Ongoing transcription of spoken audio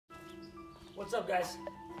What's up, guys?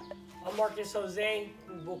 I'm Marcus Jose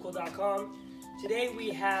from Bullco.com. Today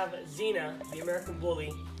we have Xena, the American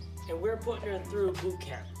Bully, and we're putting her through boot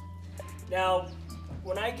camp. Now,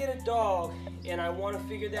 when I get a dog and I want to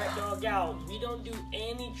figure that dog out, we don't do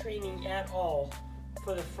any training at all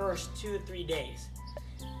for the first 2 to 3 days.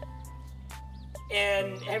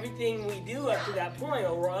 And everything we do up to that point,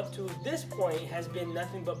 or up to this point, has been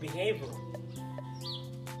nothing but behavioral.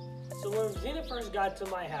 So when Xena first got to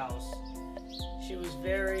my house, she was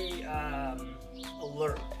very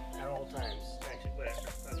alert at all times. Actually, whatever.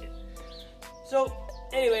 Okay. So,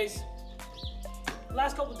 anyways,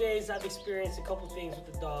 last couple days I've experienced a couple things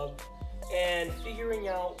with the dog, and figuring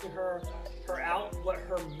out what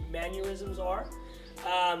her mannerisms are.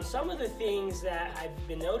 Some of the things that I've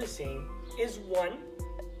been noticing is, one,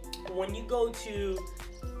 when you go to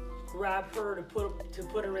grab her to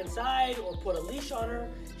put her inside or put a leash on her,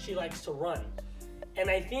 she likes to run. And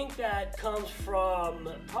I think that comes from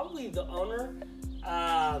probably the owner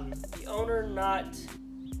not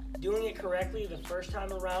doing it correctly the first time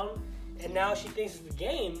around, and now she thinks it's a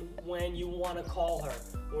game when you want to call her.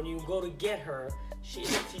 When you go to get her, she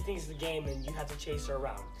thinks it's a game and you have to chase her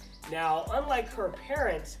around. Now, unlike her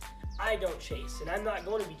parents, I don't chase, and I'm not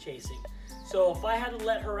going to be chasing. So if I had to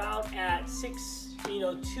let her out at 6, 2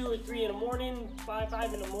 or 3 in the morning,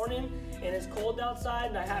 5 in the morning, and it's cold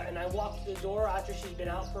outside, and I walk to the door after she's been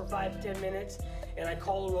out for 5 to 10 minutes, and I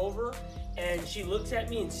call her over, and she looks at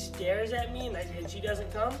me and stares at me, and she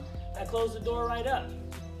doesn't come, I close the door right up.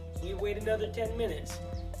 We wait another 10 minutes,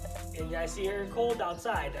 and I see her cold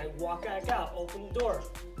outside. I walk back out, open the door.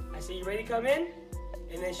 I say, "You ready to come in?"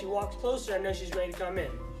 And then she walks closer. I know she's ready to come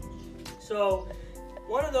in. So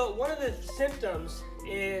one of the symptoms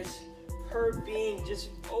is her being just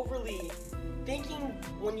overly thinking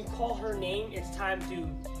when you call her name, it's time to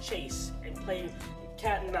chase and play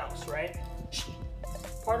cat and mouse, right?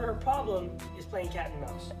 Part of her problem is playing cat and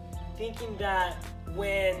mouse. Thinking that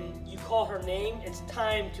when you call her name, it's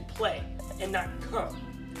time to play and not come.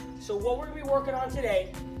 So what we're gonna be working on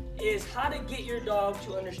today is how to get your dog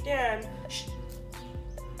to understand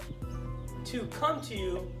to come to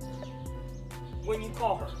you when you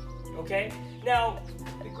call her, okay? Now,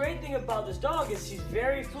 the great thing about this dog is she's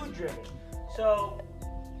very food driven. So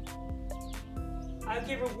I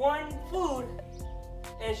give her one food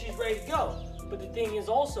and she's ready to go. But the thing is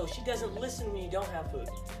also, she doesn't listen when you don't have food.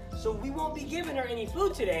 So we won't be giving her any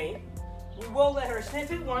food today. We will let her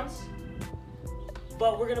sniff it once,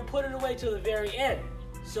 but we're gonna put it away till the very end.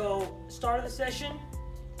 So start of the session,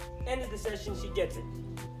 end of the session, she gets it.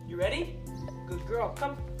 You ready? Good girl,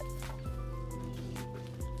 come.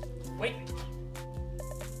 Wait.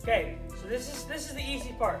 Okay, so this is the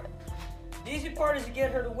easy part. The easy part is to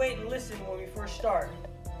get her to wait and listen when we first start.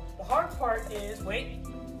 The hard part is, wait.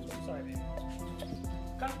 Sorry, baby.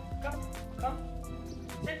 Come.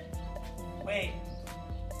 Sit. Wait.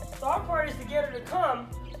 The hard part is to get her to come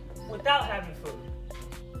without having food.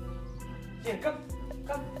 Yeah, come.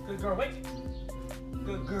 Good girl, wait.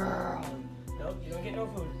 Good girl. Nope, you don't get no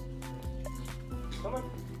food. Come on.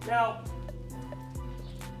 Now,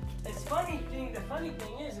 the funny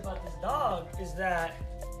thing is about this dog is that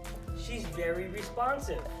she's very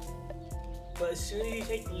responsive. But as soon as you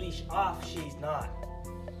take the leash off, she's not.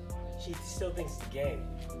 She still thinks it's a game.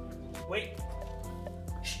 Wait.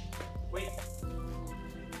 Shh. Wait.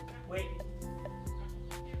 Wait.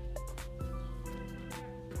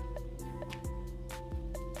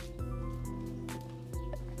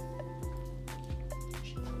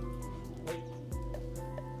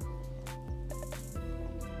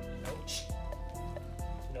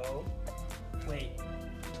 No. Wait.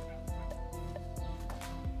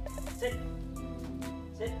 Sit.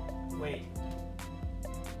 Sit. Wait.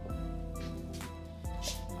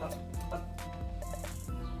 Up.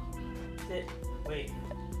 Sit. Wait.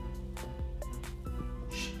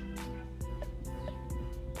 Shh.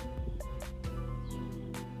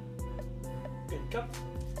 Good. Come.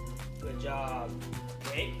 Good job.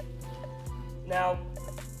 Wait. Now,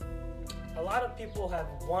 a lot of people have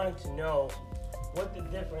wanted to know what the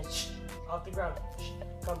difference, off the ground,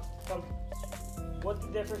 come, what the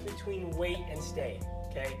difference between wait and stay,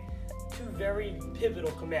 okay? Two very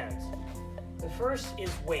pivotal commands. The first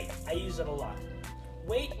is wait. I use it a lot.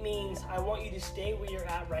 Wait means I want you to stay where you're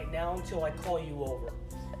at right now until I call you over.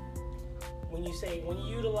 When you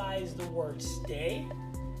utilize the word stay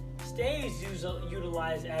is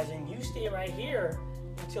utilized as in you stay right here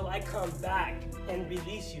until I come back and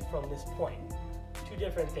release you from this point. Two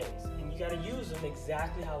different things, and you got to use them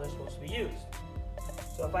exactly how they're supposed to be used.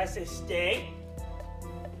 So if I say stay,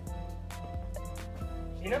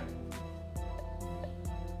 Xena,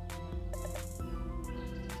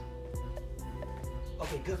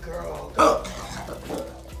 Okay, good girl. Go.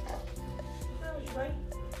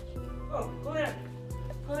 Oh, go there.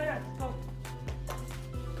 Go there. Go.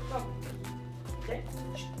 Go. Okay.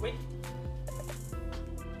 Shh, wait.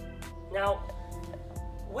 Now,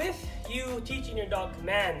 with you teaching your dog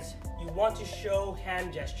commands, you want to show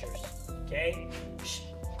hand gestures. Okay? Shh.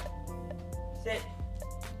 Sit.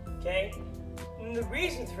 Okay? And the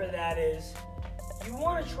reason for that is you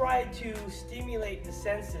want to try to stimulate the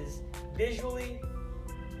senses visually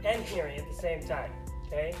and hearing at the same time.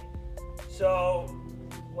 Okay? So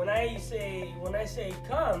when I say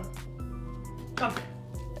come, come.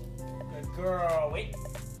 Good girl. Wait.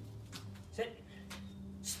 Sit.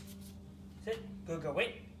 Sit. Good girl.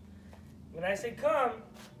 Wait. When I say come,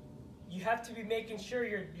 you have to be making sure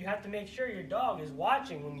you have to make sure your dog is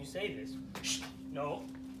watching when you say this. Shh. No.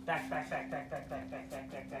 Back, back, back, back, back, back, back,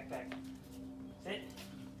 back, back, back, back. Sit.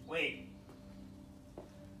 Wait.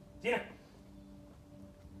 Zena.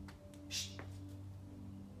 Shh.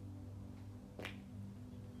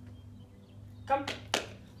 Come.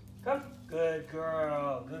 Come. Good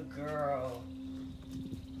girl. Good girl.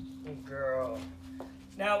 Good girl.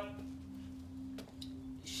 Now,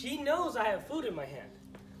 she knows I have food in my hand.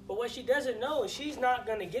 But what she doesn't know is she's not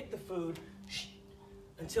going to get the food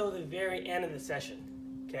until the very end of the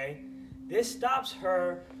session. Okay? This stops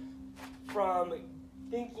her from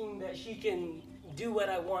thinking that she can do what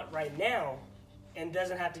I want right now and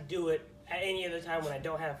doesn't have to do it at any other time when I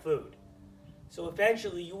don't have food. So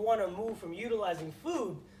eventually you want to move from utilizing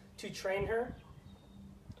food to train her,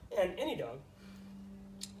 and any dog,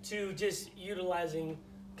 to just utilizing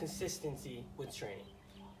consistency with training.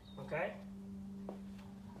 Okay?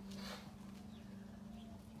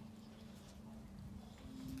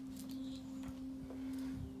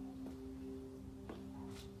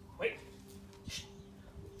 Wait. Shh.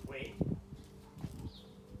 Wait.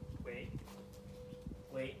 Wait.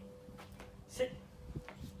 Wait. Sit.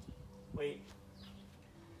 Wait.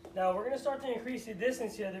 Now we're going to start to increase the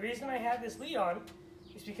distance here. The reason I have this lead on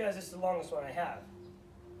is because it's the longest one I have.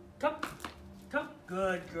 Come. Come.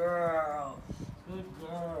 Good girl. Good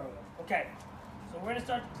girl. Okay. So we're going to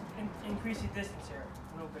start increasing distance here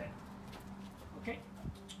a little bit. Okay.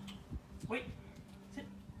 Wait. Sit.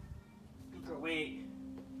 Good girl. Wait.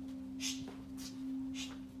 Shh. Shh.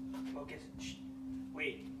 Focus. Shh.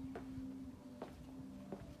 Wait.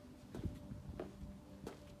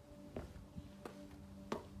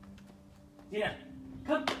 Yeah.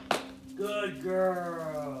 Come. Good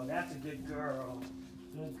girl. That's a good girl.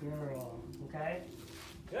 Good girl. Okay?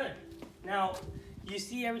 Good. Now, you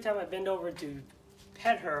see every time I bend over to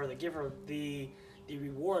pet her or to give her the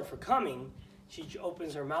reward for coming, she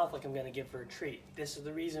opens her mouth like I'm going to give her a treat. This is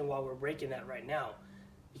the reason why we're breaking that right now.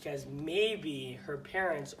 Because maybe her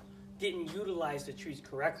parents didn't utilize the treats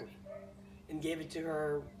correctly and gave it to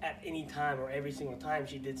her at any time or every single time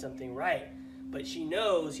she did something right. But she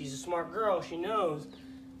knows, she's a smart girl, she knows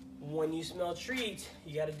when you smell treats,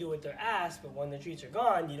 you got to do what they're asked, but when the treats are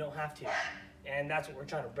gone, you don't have to. And that's what we're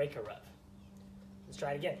trying to break her of. Let's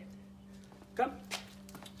try it again. Come.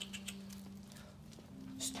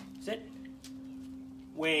 Sit.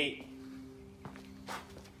 Wait.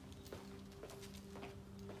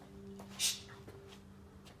 Shh.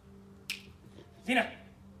 Zena.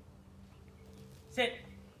 Sit.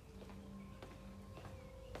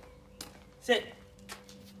 Sit.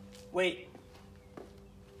 Wait.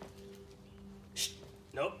 Shh.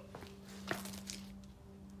 Nope.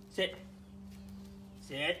 Sit.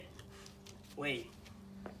 Sit. Wait.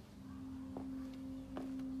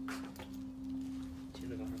 She's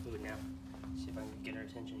looking for food now. See if I can get her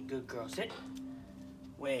attention. Good girl. Sit.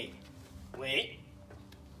 Wait. Wait.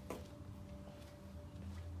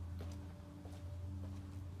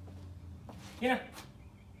 Here.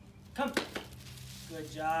 Come.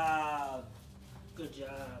 Good job. Good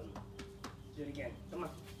job. Do it again. Come on.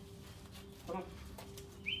 Come on.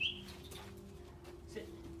 Sit.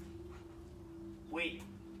 Wait.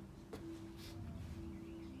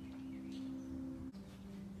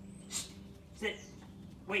 Sit.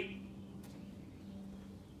 Wait.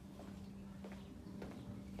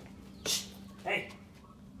 Hey.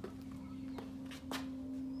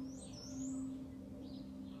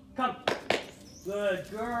 Come. Good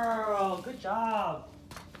girl. Good job.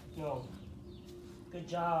 No. Good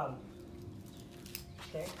job.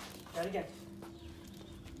 Okay. Try it again.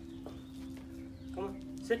 Come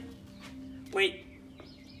on. Sit. Wait.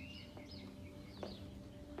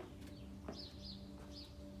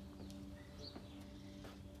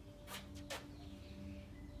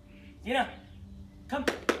 Zena, come.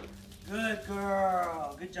 Good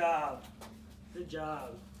girl. Good job. Good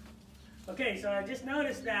job. Okay, so I just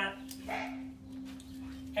noticed that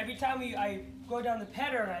every time I go down to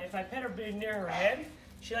pet her, if I pet her near her head,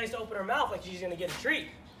 she likes to open her mouth like she's gonna get a treat.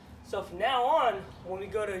 So from now on, when we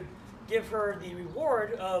go to give her the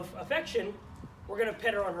reward of affection, we're gonna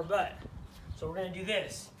pet her on her butt. So we're gonna do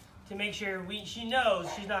this to make sure she knows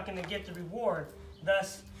she's not gonna get the reward,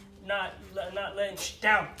 thus not letting,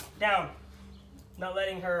 not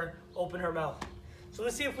letting her open her mouth. So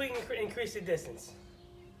let's see if we can increase the distance.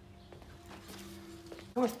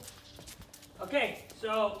 Come on. Okay,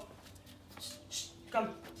 so come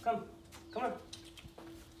on.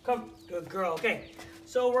 Good girl. Okay,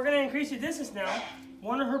 so we're gonna increase the distance now.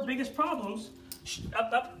 One of her biggest problems,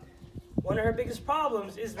 one of her biggest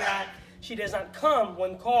problems is that she does not come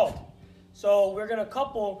when called. So we're gonna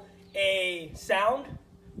couple a sound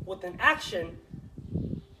with an action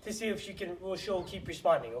to see if she'll keep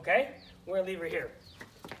responding, okay? We're gonna leave her here.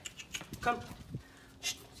 Come,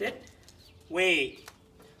 sit, wait.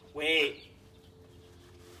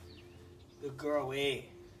 Good girl, wait.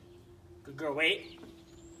 Good girl, wait.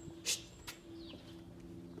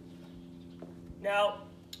 Now,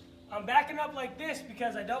 I'm backing up like this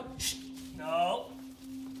because I don't, no.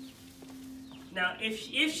 Now, if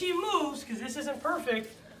she moves, because this isn't perfect,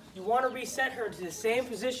 you want to reset her to the same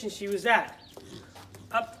position she was at.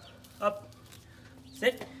 Up,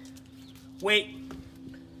 sit, wait.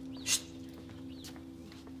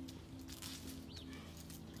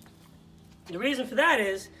 The reason for that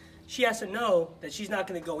is she has to know that she's not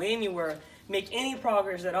going to go anywhere, make any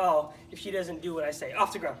progress at all if she doesn't do what I say.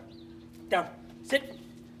 Off the ground. Down. Sit.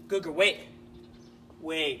 Good girl. Wait.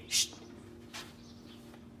 Wait.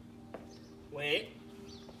 Wait.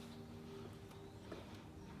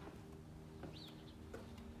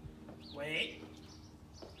 Wait.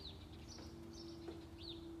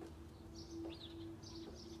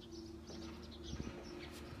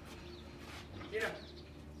 Get up.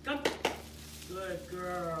 Come. Good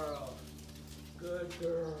girl. Good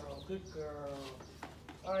girl. Good girl.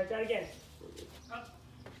 All right, that again. Up.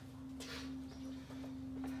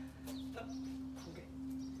 Up. Okay.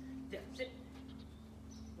 Down. Sit.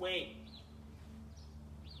 Wait.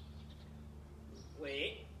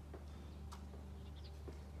 Wait.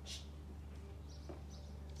 Shh.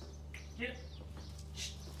 Get up.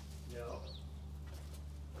 Shh. No.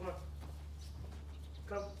 Come on.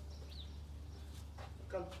 Come.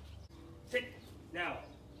 Come. Sit. Now.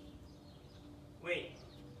 Wait.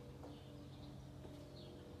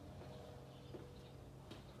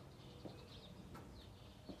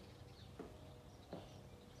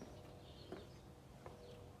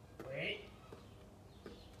 Wait.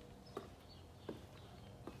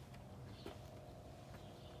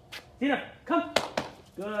 Tina, come.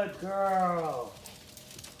 Good girl.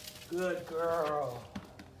 Good girl.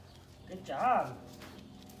 Good job.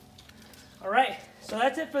 All right, so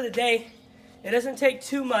that's it for the day. It doesn't take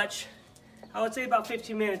too much. I would say about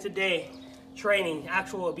 15 minutes a day training,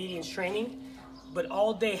 actual obedience training, but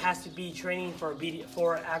all day has to be training for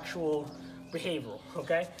actual behavioral,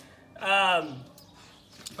 okay? I'm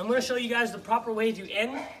gonna show you guys the proper way to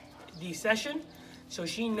end the session so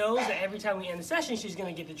she knows that every time we end the session, she's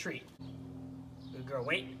gonna get the treat. Good girl,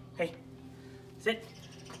 wait, hey, sit,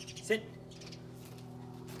 sit,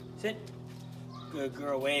 sit. Good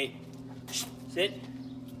girl, wait, sit,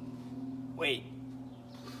 wait.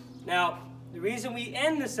 Now, the reason we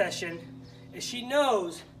end the session is she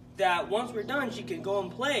knows that once we're done, she can go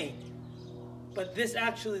and play, but this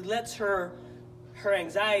actually lets her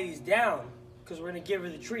anxieties down because we're gonna give her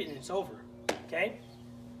the treat and it's over, okay?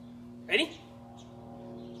 Ready?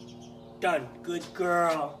 Done. Good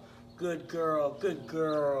girl. Good girl. Good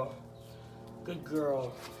girl. Good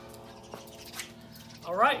girl.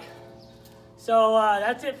 All right. So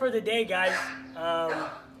that's it for the day, guys.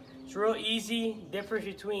 It's real easy. Difference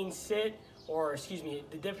between the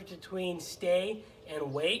difference between stay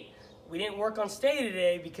and wait. We didn't work on stay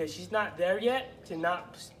today because she's not there yet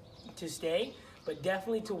to stay, but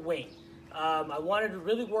definitely to wait. I wanted to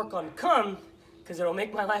really work on come because it'll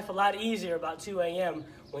make my life a lot easier about 2 a.m.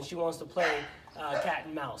 when she wants to play cat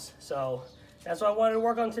and mouse. So that's what I wanted to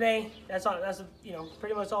work on today. That's all. That's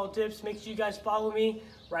pretty much all the tips. Make sure you guys follow me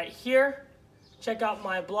right here. Check out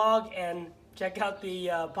my blog and check out the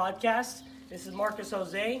podcast. This is Marcus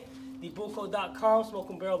Jose, thebuco.com,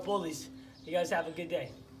 Smoking Barrel Bullies. You guys have a good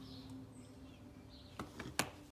day.